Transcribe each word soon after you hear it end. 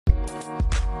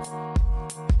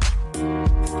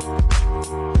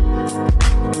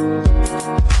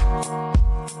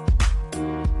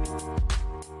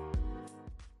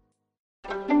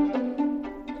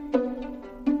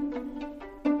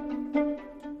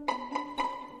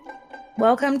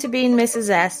Welcome to Being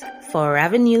Mrs. S,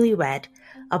 Forever Newlywed,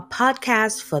 a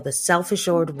podcast for the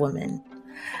self-assured woman.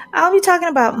 I'll be talking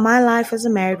about my life as a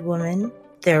married woman.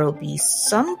 There will be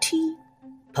some tea,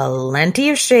 plenty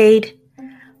of shade,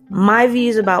 my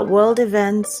views about world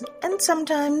events, and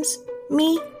sometimes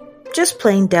me just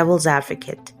playing devil's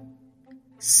advocate.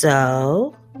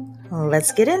 So,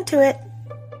 let's get into it.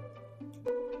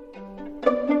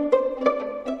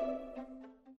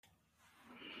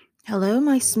 Hello,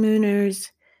 my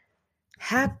Smooners.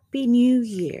 Happy New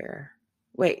Year.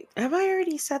 Wait, have I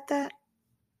already said that?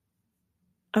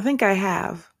 I think I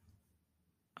have.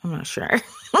 I'm not sure.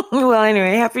 Well,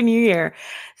 anyway, Happy New Year.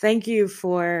 Thank you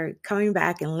for coming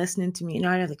back and listening to me. No,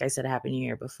 I don't think I said Happy New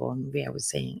Year before. Maybe I was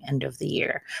saying end of the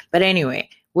year. But anyway,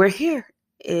 we're here.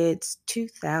 It's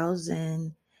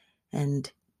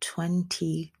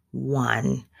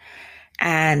 2021.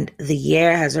 And the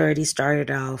year has already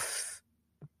started off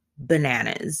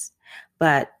bananas.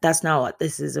 But that's not what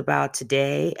this is about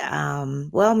today.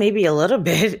 Well, maybe a little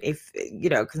bit if,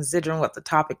 considering what the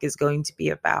topic is going to be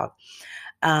about.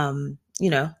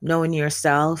 Knowing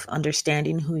yourself,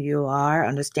 understanding who you are,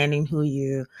 understanding who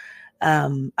you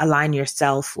align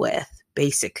yourself with,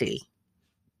 basically.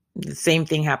 The same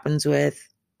thing happens with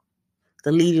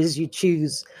the leaders you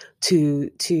choose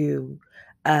to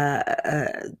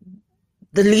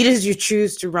the leaders you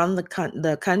choose to run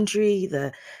the country,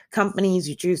 the companies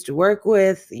you choose to work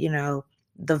with,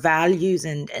 the values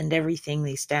and everything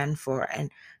they stand for.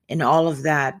 And in all of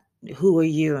that, who are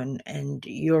you? And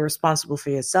you're responsible for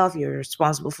yourself. You're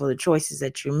responsible for the choices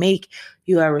that you make.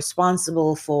 You are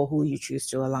responsible for who you choose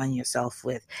to align yourself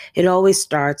with. It always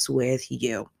starts with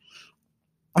you.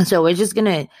 And so we're just going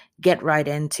to get right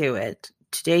into it.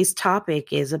 Today's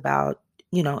topic is about,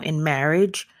 in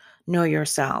marriage, know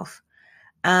yourself.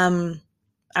 I'm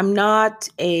not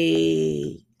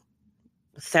a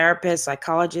therapist,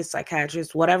 psychologist,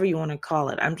 psychiatrist, whatever you want to call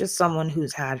it. I'm just someone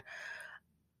who's had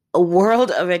a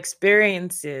world of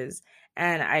experiences,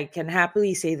 and I can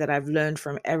happily say that I've learned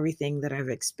from everything that I've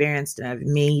experienced, and I've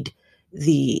made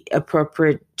the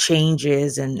appropriate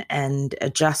changes and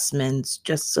adjustments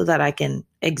just so that I can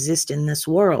exist in this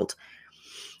world.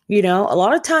 A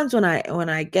lot of times when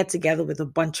I get together with a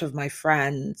bunch of my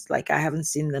friends, like I haven't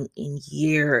seen them in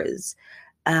years,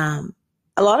 a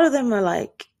lot of them are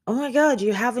like, "Oh my God,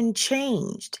 you haven't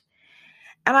changed."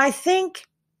 And I think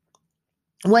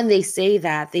when they say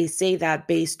that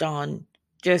based on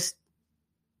just,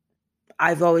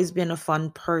 I've always been a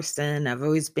fun person. I've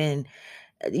always been,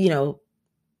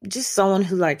 just someone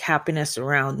who like happiness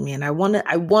around me. And I want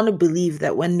to believe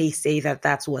that when they say that,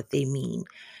 that's what they mean.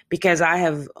 Because I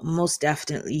have most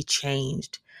definitely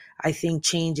changed. I think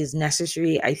change is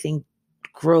necessary. I think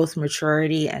growth,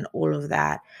 maturity, and all of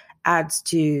that adds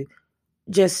to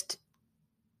just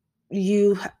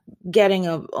you getting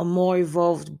a more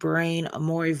evolved brain, a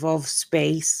more evolved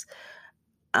space.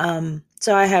 So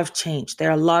I have changed. There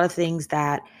are a lot of things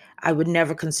that I would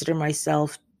never consider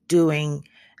myself doing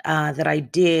that I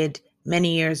did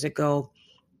many years ago.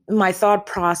 My thought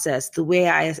process, the way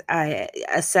I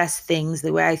assess things,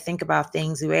 the way I think about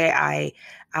things, the way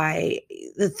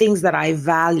the things that I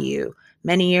value.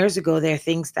 Many years ago, there are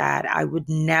things that I would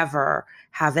never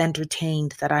have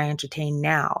entertained that I entertain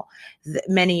now.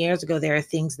 Many years ago, there are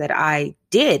things that I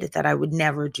did that I would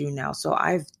never do now. So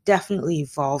I've definitely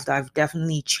evolved. I've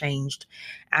definitely changed,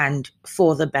 and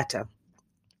for the better.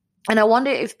 And I wonder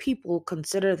if people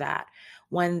consider that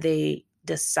when they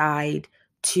decide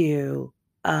to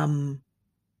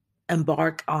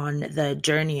embark on the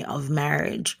journey of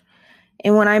marriage.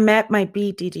 And when I met my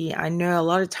BDD, I know a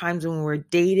lot of times when we're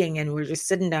dating and we're just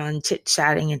sitting down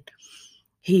chit-chatting, and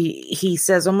he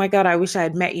says, "Oh my God, I wish I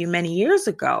had met you many years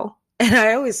ago." And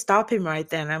I always stop him right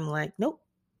there. And I'm like, "Nope,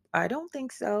 I don't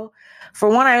think so. For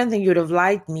one, I don't think you would have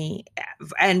liked me.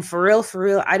 And for real,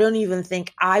 I don't even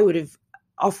think I would have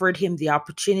offered him the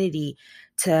opportunity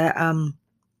to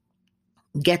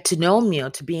get to know me or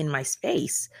to be in my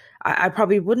space. I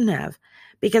probably wouldn't have,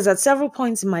 because at several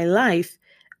points in my life,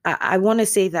 I want to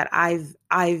say that I've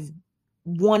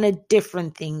wanted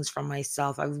different things from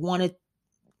myself. I've wanted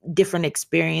different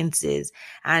experiences.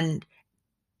 And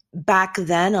back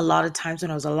then, a lot of times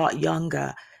when I was a lot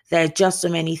younger, there are just so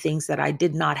many things that I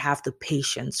did not have the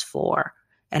patience for,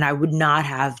 and I would not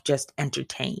have just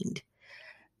entertained.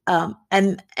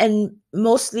 And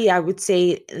mostly I would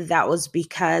say that was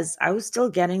because I was still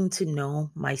getting to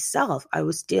know myself. I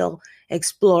was still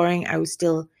exploring. I was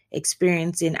still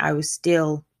experiencing. I was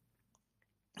still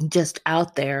just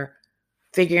out there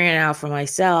figuring it out for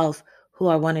myself who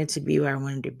I wanted to be, where I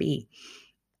wanted to be.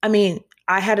 I mean,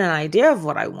 I had an idea of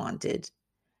what I wanted.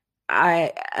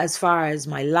 As far as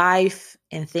my life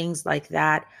and things like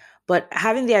that, but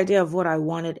having the idea of what I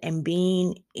wanted and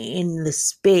being in the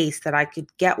space that I could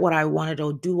get what I wanted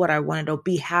or do what I wanted or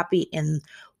be happy in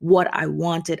what I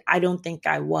wanted, I don't think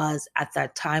I was at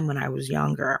that time when I was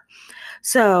younger.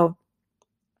 So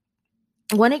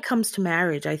when it comes to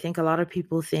marriage, I think a lot of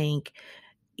people think,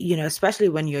 especially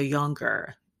when you're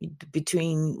younger,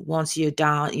 between once you're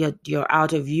down, you're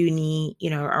out of uni,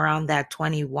 around that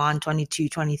 21, 22,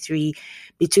 23,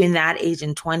 between that age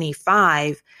and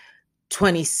 25,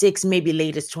 26, maybe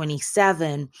latest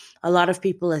 27, a lot of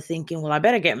people are thinking, well, I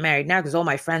better get married now because all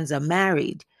my friends are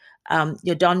married.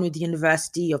 You're done with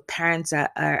university. Your parents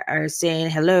are saying,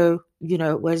 hello,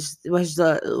 where's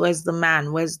the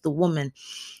man? Where's the woman?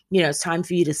 It's time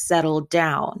for you to settle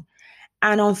down.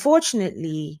 And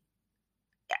unfortunately,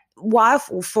 while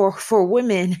for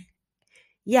women,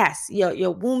 yes,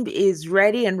 your womb is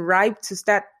ready and ripe to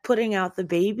start putting out the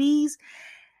babies.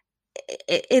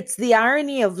 It's the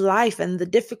irony of life and the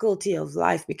difficulty of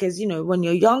life, because when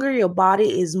you're younger, your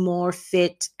body is more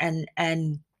fit and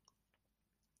in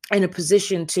a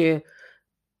position to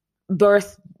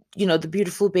birth the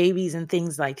beautiful babies and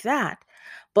things like that,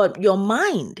 but your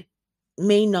mind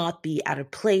may not be at a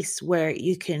place where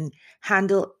you can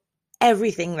handle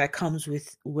everything that comes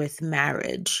with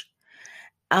marriage.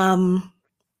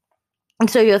 And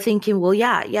so you're thinking, well,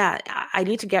 yeah, I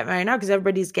need to get married now because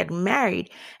everybody's getting married.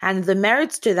 And the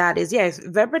merits to that is, yes,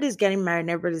 if everybody's getting married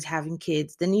and everybody's having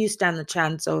kids, then you stand the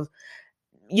chance of,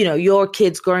 your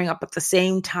kids growing up at the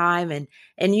same time, and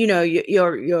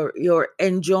you're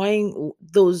enjoying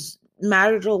those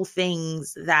marital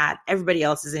things that everybody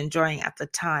else is enjoying at the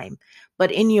time.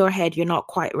 But in your head, you're not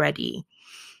quite ready.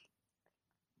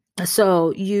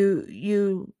 So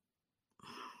you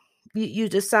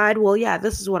decide, well, yeah,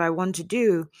 this is what I want to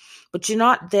do, but you're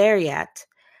not there yet.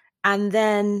 And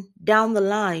then down the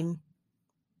line,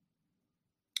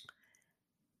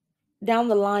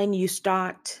 you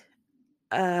start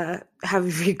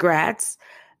having regrets,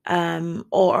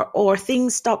 or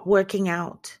things stop working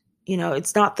out.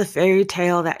 It's not the fairy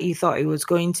tale that you thought it was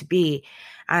going to be,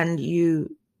 and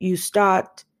you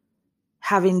start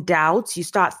having doubts. You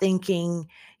start thinking,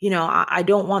 I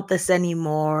don't want this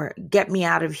anymore. Get me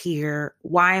out of here.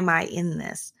 Why am I in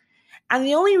this? And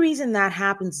the only reason that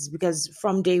happens is because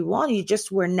from day one, you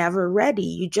just were never ready.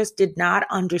 You just did not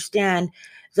understand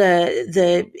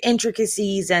the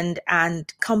intricacies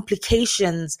and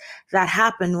complications that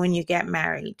happen when you get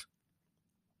married.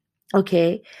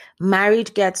 Okay.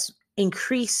 Marriage gets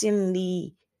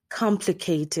increasingly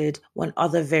complicated when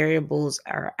other variables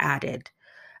are added.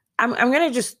 I'm going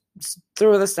to just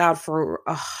throw this out for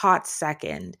a hot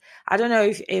second. I don't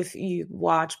know if you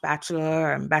watch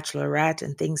Bachelor and Bachelorette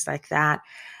and things like that.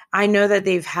 I know that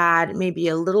they've had maybe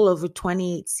a little over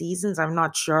 28 seasons. I'm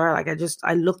not sure. Like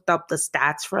I looked up the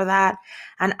stats for that.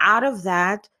 And out of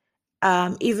that,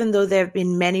 even though there have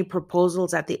been many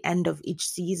proposals at the end of each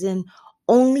season,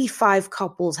 only 5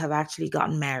 couples have actually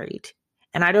gotten married.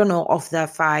 And I don't know of the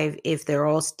 5 if they're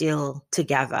all still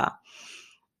together.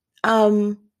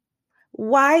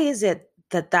 Why is it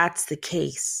that that's the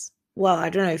case? Well, I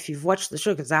don't know if you've watched the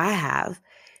show, because I have.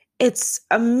 It's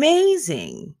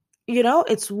amazing.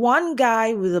 It's one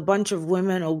guy with a bunch of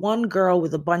women or one girl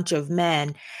with a bunch of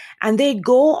men. And they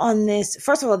go on this.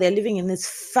 First of all, they're living in this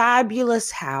fabulous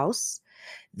house.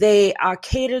 They are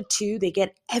catered to. They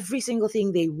get every single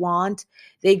thing they want.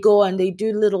 They go and they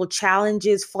do little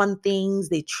challenges, fun things.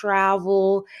 They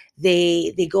travel.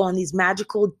 They go on these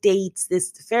magical dates,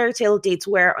 this fairy tale dates,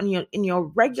 where in your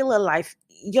regular life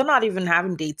you're not even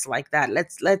having dates like that.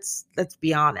 Let's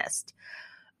be honest.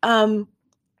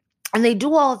 And they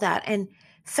do all that, and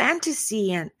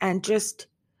fantasy and just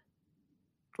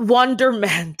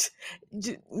wonderment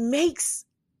makes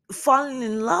falling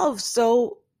in love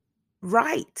so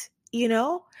right.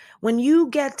 When you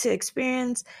get to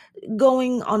experience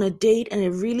going on a date in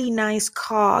a really nice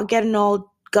car, getting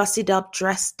all gussied up,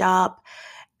 dressed up,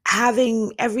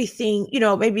 having everything,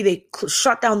 maybe they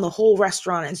shut down the whole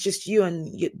restaurant. It's just you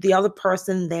and the other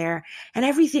person there, and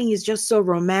everything is just so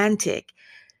romantic.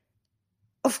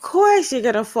 Of course you're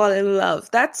going to fall in love.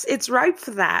 It's ripe for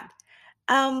that.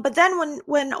 But then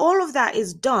when all of that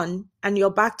is done and you're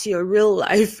back to your real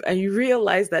life and you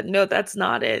realize that, no, that's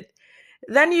not it.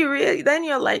 Then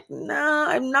you're like, no,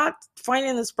 I'm not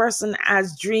finding this person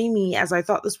as dreamy as I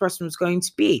thought this person was going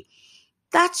to be.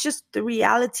 That's just the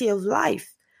reality of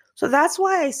life. So that's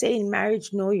why I say in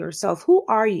marriage, know yourself. Who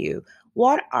are you?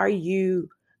 What are you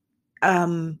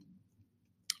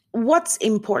what's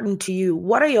important to you?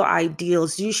 What are your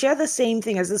ideals? Do you share the same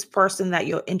thing as this person that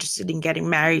you're interested in getting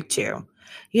married to?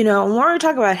 And when we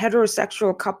talk about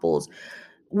heterosexual couples,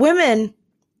 women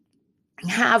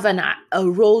have a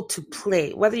role to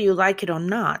play, whether you like it or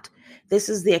not. This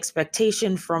is the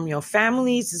expectation from your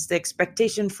families, this is the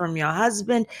expectation from your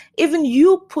husband. Even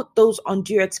you put those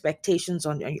undue expectations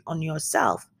on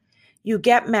yourself. You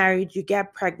get married, you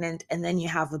get pregnant, and then you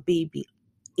have a baby.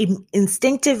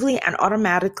 Instinctively and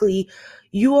automatically,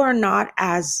 you are not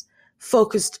as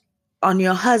focused on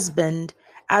your husband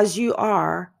as you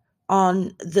are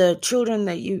on the children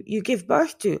that you give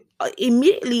birth to.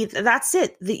 Immediately, that's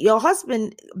it. Your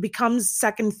husband becomes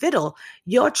second fiddle.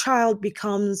 Your child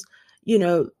becomes,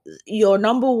 your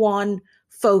number one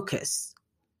focus.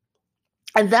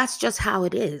 And that's just how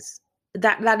it is.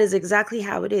 That is exactly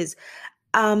how it is.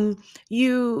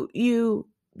 You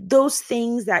those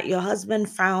things that your husband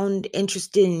found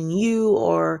interesting in you,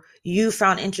 or you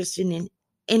found interesting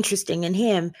in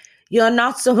him, you're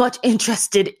not so much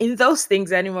interested in those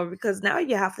things anymore, because now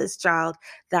you have this child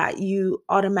that you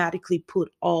automatically put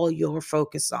all your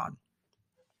focus on.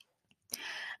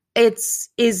 Is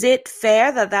it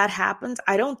fair that happens?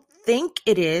 I don't think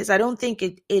it is. I don't think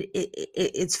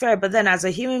it's fair. But then, as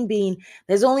a human being,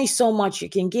 there's only so much you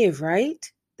can give,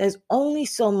 right? There's only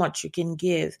so much you can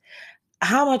give.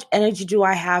 How much energy do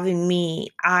I have in me?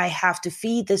 I have to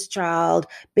feed this child,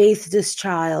 bathe this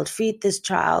child, feed this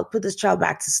child, put this child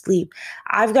back to sleep.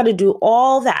 I've got to do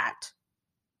all that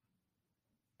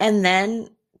and then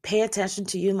pay attention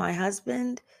to you, my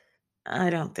husband.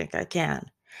 I don't think I can.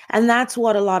 And that's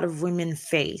what a lot of women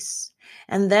face.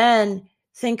 And then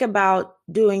think about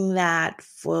doing that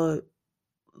for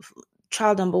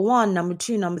child number 1, number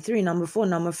 2, number 3, number 4,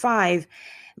 number 5.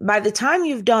 By the time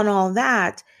you've done all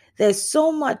that, there's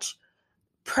so much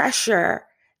pressure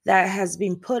that has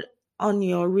been put on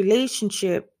your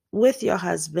relationship with your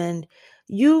husband.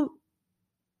 You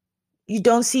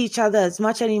don't see each other as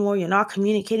much anymore. You're not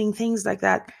communicating, things like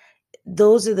that.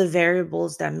 Those are the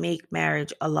variables that make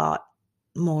marriage a lot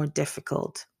more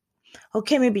difficult.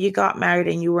 Okay, maybe you got married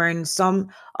and you were in some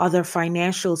other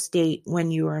financial state when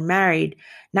you were married.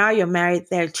 Now you're married,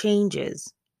 there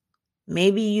changes.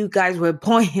 Maybe you guys were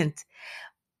buoyant.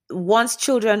 Once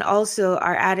children also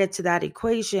are added to that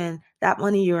equation, that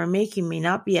money you are making may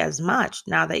not be as much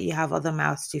now that you have other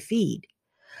mouths to feed.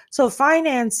 So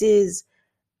finances,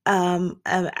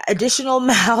 additional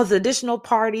mouths, additional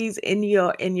parties in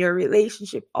your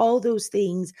relationship, all those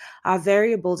things are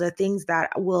variables, are things that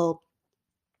will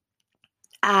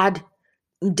add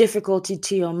difficulty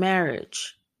to your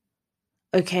marriage.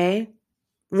 Okay?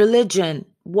 Religion,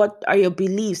 what are your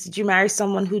beliefs? Did you marry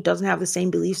someone who doesn't have the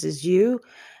same beliefs as you?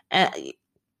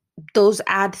 Those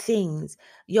add things.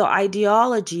 Your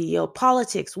ideology, your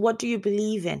politics, what do you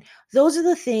believe in? Those are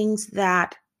the things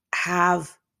that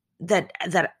have that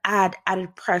add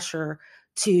added pressure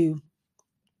to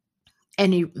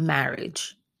any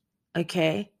marriage.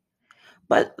 Okay?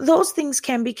 But those things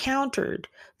can be countered.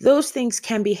 Those things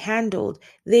can be handled.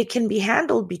 They can be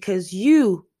handled because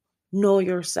you know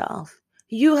yourself.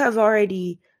 You have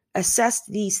already assessed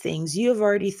these things. You have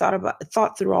already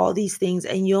thought through all these things,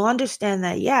 and you'll understand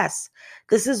that, yes,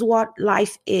 this is what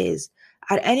life is.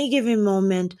 At any given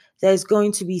moment, there's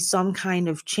going to be some kind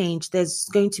of change. There's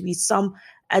going to be some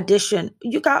addition.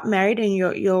 You got married, and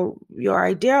your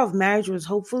idea of marriage was,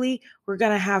 hopefully we're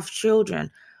going to have children.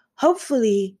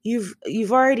 Hopefully you've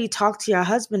already talked to your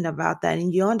husband about that,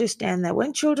 and you understand that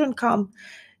when children come,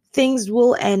 things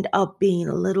will end up being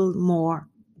a little more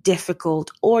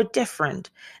difficult or different.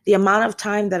 The amount of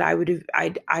time that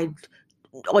I'd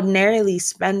ordinarily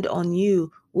spend on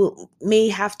you may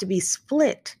have to be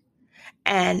split.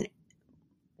 And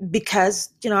because,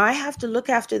 I have to look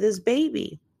after this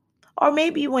baby. Or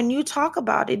maybe when you talk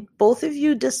about it, both of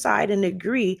you decide and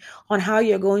agree on how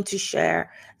you're going to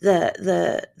share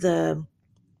the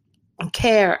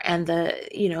care and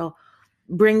the,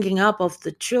 bringing up of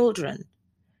the children.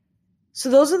 So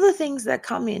those are the things that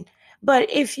come in.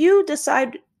 But if you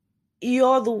decide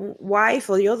you're the wife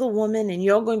or you're the woman and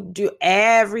you're going to do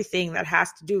everything that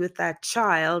has to do with that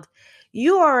child,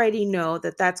 you already know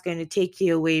that that's going to take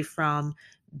you away from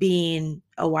being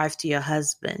a wife to your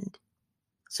husband.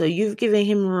 So you've given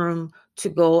him room to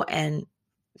go and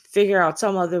figure out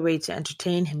some other way to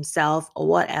entertain himself or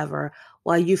whatever,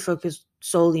 while you focus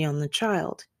solely on the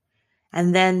child.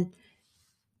 And then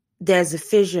there's a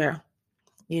fissure,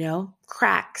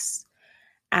 cracks,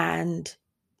 and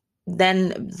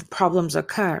then problems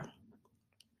occur.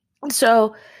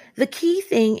 So the key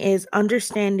thing is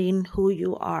understanding who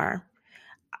you are.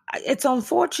 it's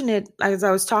unfortunate, as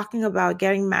I was talking about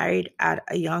getting married at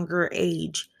a younger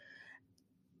age.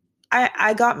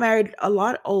 I got married a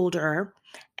lot older,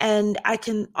 and I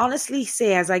can honestly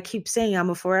say, as I keep saying, I'm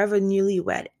a forever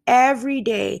newlywed. Every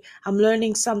day I'm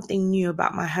learning something new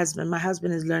about my husband. My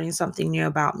husband is learning something new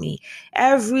about me.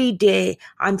 Every day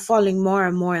I'm falling more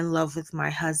and more in love with my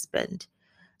husband.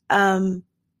 Um,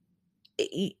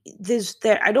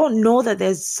 I don't know that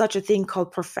there's such a thing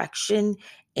called perfection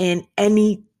in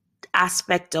any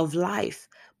aspect of life,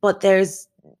 but there's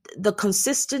the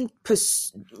consistent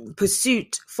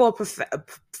pursuit for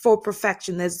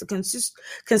perfection. There's the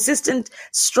consistent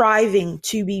striving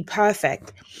to be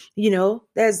perfect.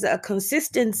 There's a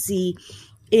consistency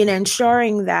in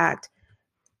ensuring that,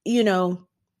 you know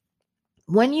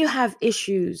when you have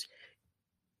issues,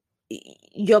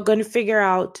 you're going to figure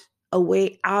out a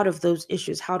way out of those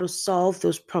issues, how to solve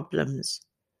those problems.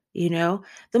 The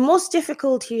most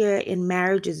difficult year in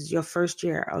marriage is your first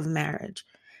year of marriage.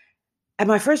 And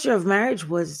my first year of marriage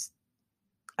was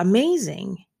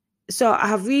amazing. So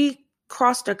have we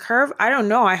crossed a curve? I don't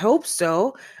know. I hope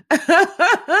so.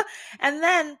 And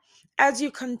then as you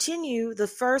continue the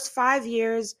first 5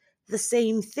 years, the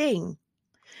same thing.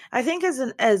 I think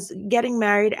as getting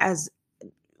married, as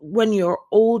when you're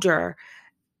older,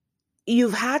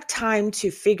 you've had time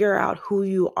to figure out who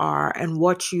you are and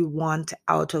what you want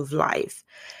out of life.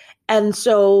 And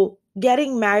so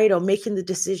getting married or making the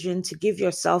decision to give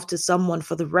yourself to someone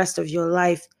for the rest of your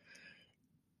life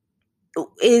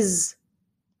is,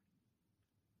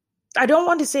 I don't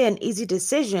want to say an easy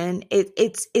decision.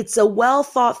 It's a well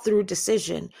thought through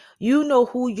decision. You know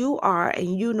who you are,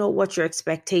 and you know what your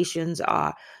expectations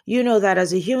are. You know that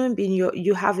as a human being,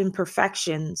 you have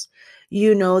imperfections.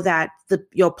 You know that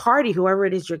your party, whoever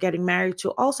it is you're getting married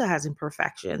to, also has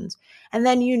imperfections. And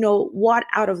then you know what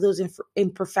out of those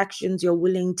imperfections you're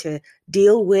willing to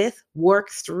deal with, work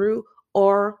through,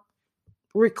 or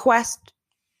request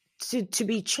to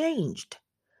be changed.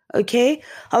 Okay.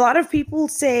 A lot of people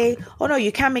say, oh no,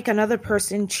 you can't make another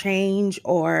person change,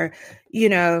 or, you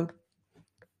know,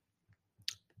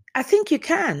 I think you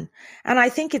can. And I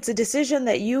think it's a decision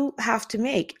that you have to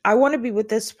make. I want to be with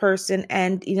this person.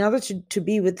 And in order to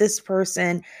be with this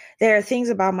person, there are things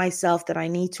about myself that I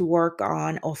need to work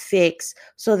on or fix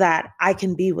so that I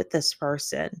can be with this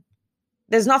person.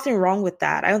 There's nothing wrong with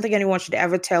that. I don't think anyone should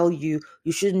ever tell you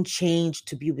you shouldn't change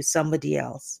to be with somebody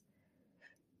else.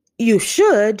 You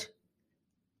should,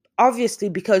 obviously,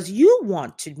 because you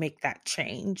want to make that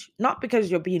change, not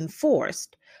because you're being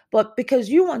forced, but because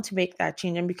you want to make that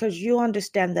change, and because you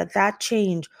understand that that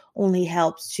change only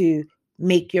helps to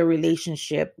make your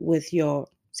relationship with your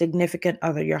significant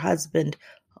other, your husband,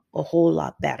 a whole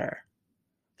lot better.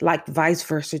 Like vice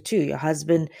versa too. Your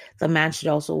husband, the man, should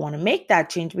also want to make that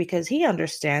change because he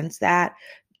understands that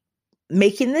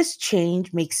making this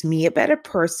change makes me a better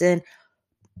person,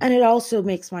 and it also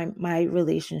makes my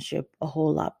relationship a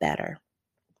whole lot better.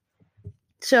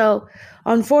 So,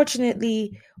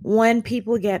 unfortunately, when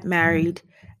people get married,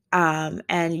 and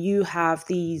you have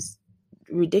these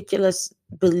ridiculous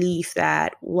belief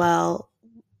that, well,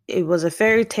 it was a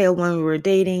fairy tale when we were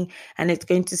dating, and it's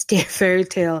going to stay a fairy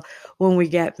tale when we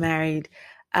get married,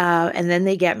 and then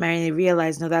they get married and they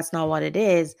realize, no, that's not what it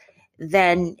is,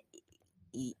 then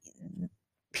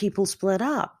people split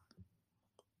up.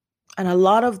 And a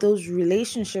lot of those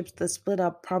relationships that split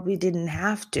up probably didn't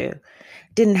have to.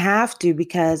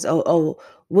 Because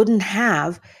wouldn't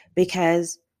have,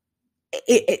 because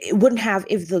it wouldn't have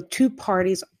if the two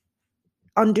parties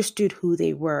understood who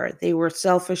they were. They were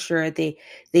self-assured. They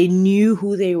knew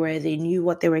who they were. They knew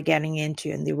what they were getting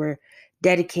into, and they were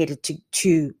dedicated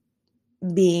to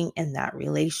being in that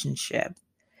relationship.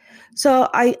 So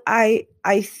I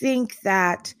think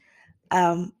that,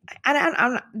 and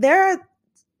there are,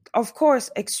 of course,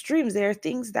 extremes. There are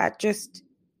things that just,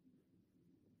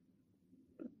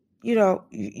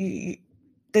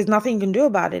 there's nothing you can do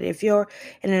about it. If you're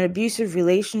in an abusive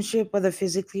relationship, whether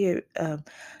physically,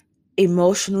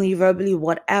 emotionally, verbally,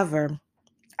 whatever,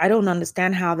 I don't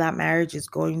understand how that marriage is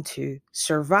going to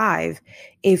survive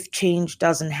if change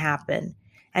doesn't happen.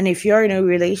 And if you're in a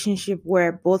relationship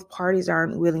where both parties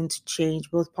aren't willing to change,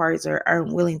 both parties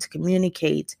aren't willing to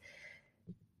communicate,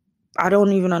 I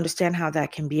don't even understand how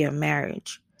that can be a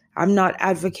marriage. I'm not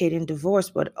advocating divorce,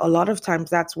 but a lot of times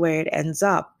that's where it ends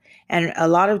up. And a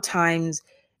lot of times,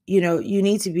 you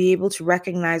need to be able to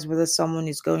recognize whether someone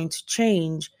is going to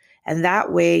change. And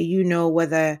that way,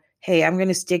 whether, hey, I'm going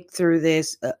to stick through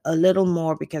this a little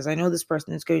more because I know this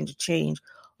person is going to change,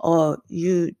 or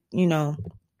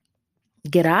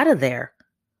get out of there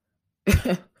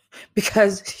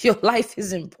because your life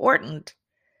is important.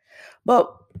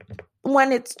 But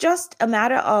when it's just a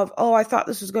matter of, oh, I thought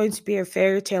this was going to be a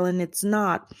fairy tale and it's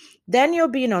not, then you're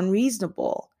being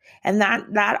unreasonable. And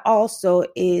that also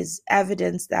is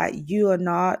evidence that you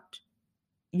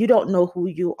don't know who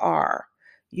you are.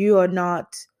 You are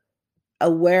not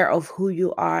aware of who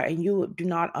you are, and you do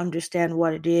not understand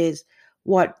what it is,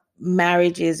 what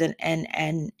marriage is,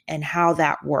 and how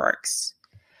that works.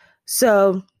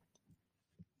 So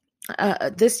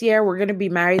this year we're going to be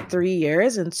married 3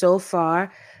 years, and so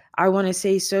far I want to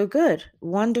say so good,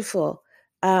 wonderful.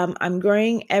 I'm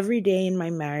growing every day in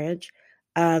my marriage.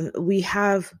 We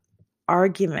have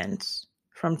arguments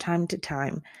from time to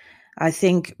time. I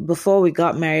think before we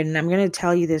got married, and I'm going to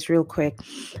tell you this real quick,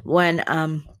 when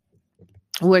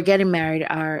we're getting married,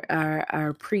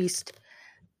 our priest,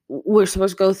 we're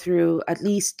supposed to go through at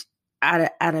least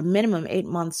at a minimum 8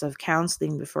 months of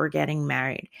counseling before getting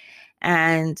married.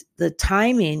 And the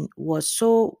timing was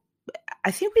so,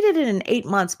 I think we did it in 8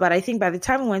 months, but I think by the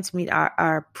time we went to meet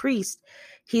our priest,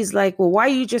 he's like, well, why are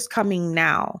you just coming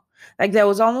now? Like there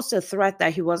was almost a threat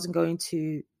that he wasn't going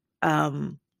to,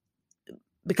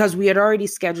 because we had already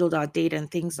scheduled our date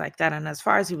and things like that. And as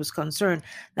far as he was concerned,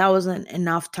 that wasn't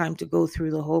enough time to go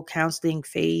through the whole counseling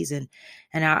phase and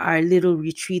our little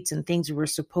retreats and things we were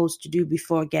supposed to do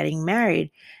before getting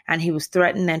married. And he was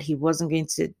threatened that he wasn't going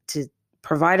to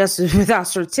provide us with our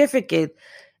certificate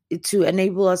to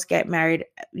enable us get married,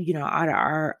 at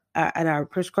our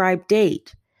prescribed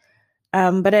date.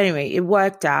 But anyway, it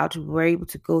worked out. We were able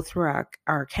to go through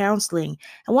our counseling.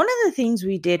 And one of the things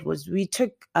we did was we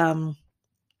took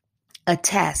a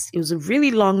test. It was a really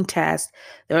long test.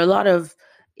 It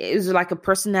was like a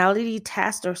personality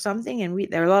test or something. And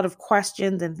there are a lot of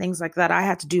questions and things like that. I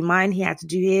had to do mine. He had to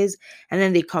do his. And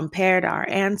then they compared our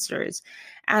answers.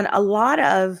 And a lot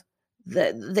of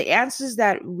the answers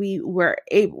that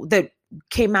that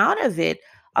came out of it,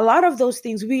 a lot of those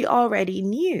things we already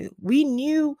knew. We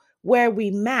knew where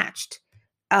we matched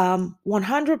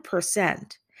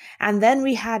 100%. And then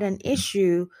we had an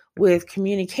issue with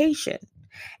communication.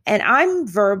 And I'm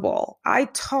verbal. I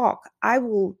talk.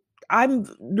 I'm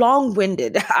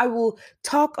long-winded. I will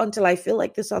talk until I feel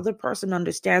like this other person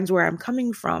understands where I'm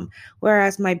coming from.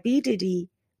 Whereas my BDD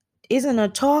isn't a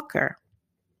talker.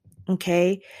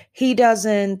 Okay. He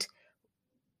isn't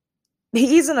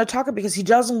a talker because he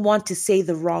doesn't want to say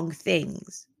the wrong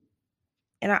things.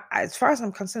 And as far as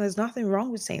I'm concerned, there's nothing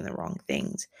wrong with saying the wrong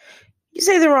things. You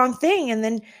say the wrong thing, and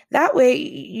then that way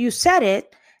you said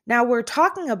it. Now we're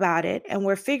talking about it and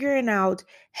we're figuring out,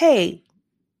 hey,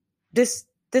 this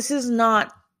is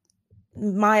not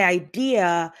my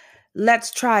idea.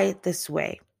 Let's try it this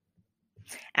way.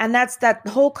 And that's that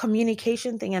whole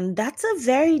communication thing. And that's a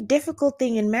very difficult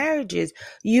thing in marriages.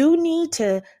 You need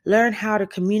to learn how to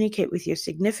communicate with your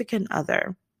significant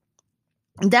other.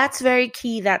 That's very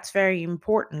key. That's very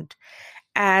important.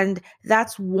 And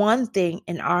that's one thing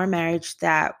in our marriage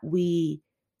that we're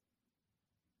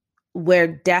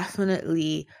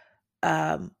definitely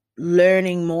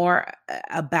learning more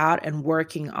about and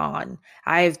working on.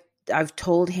 I've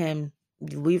told him,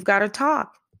 we've got to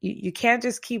talk. You can't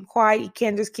just keep quiet. You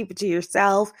can't just keep it to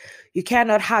yourself. You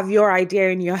cannot have your idea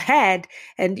in your head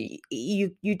and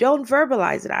you don't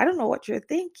verbalize it. I don't know what you're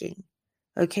thinking.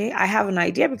 Okay, I have an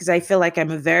idea because I feel like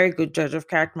I'm a very good judge of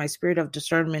character. My spirit of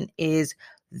discernment is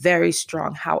very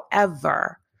strong.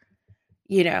 However,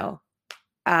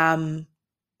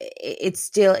 it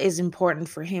still is important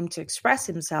for him to express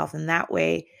himself. And that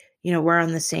way, we're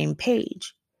on the same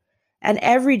page. And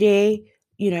every day,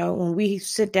 when we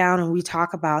sit down and we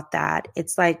talk about that,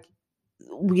 it's like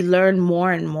we learn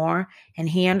more and more, and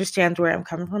he understands where I'm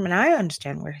coming from and I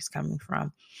understand where he's coming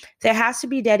from. There has to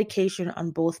be dedication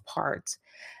on both parts.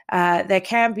 There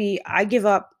can be, I give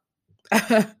up.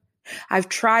 I've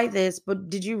tried this, but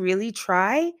did you really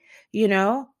try?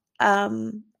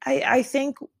 I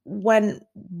think when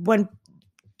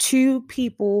two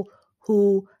people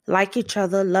who like each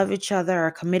other, love each other,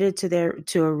 are committed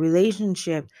to a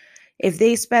relationship, if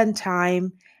they spend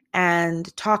time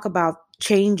and talk about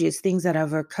changes, things that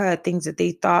have occurred, things that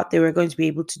they thought they were going to be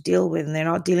able to deal with and they're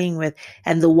not dealing with,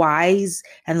 and the whys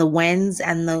and the whens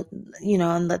and the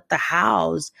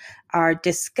hows are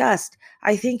discussed,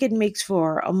 I think it makes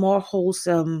for a more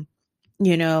wholesome,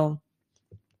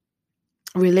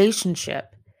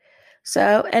 relationship.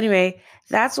 So anyway,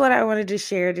 that's what I wanted to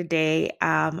share today.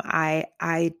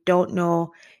 I don't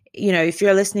know, if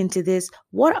you're listening to this,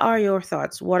 what are your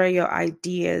thoughts? What are your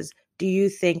ideas? Do you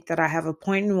think that I have a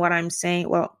point in what I'm saying?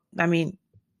 Well, I mean,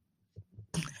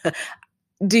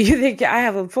 do you think I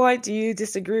have a point? Do you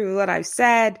disagree with what I've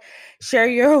said? Share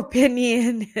your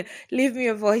opinion. Leave me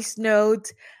a voice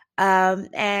note.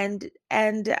 And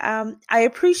I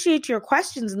appreciate your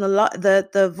questions and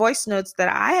the voice notes that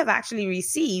I have actually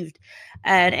received,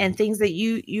 and things that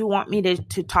you want me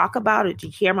to talk about or to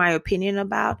hear my opinion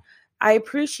about. I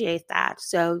appreciate that.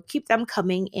 So keep them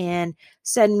coming in.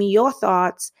 Send me your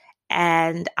thoughts,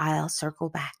 and I'll circle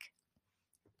back.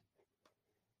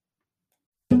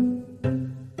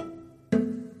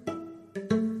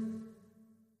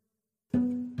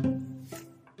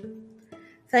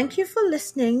 Thank you for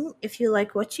listening. If you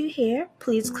like what you hear,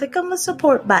 please click on the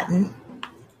support button.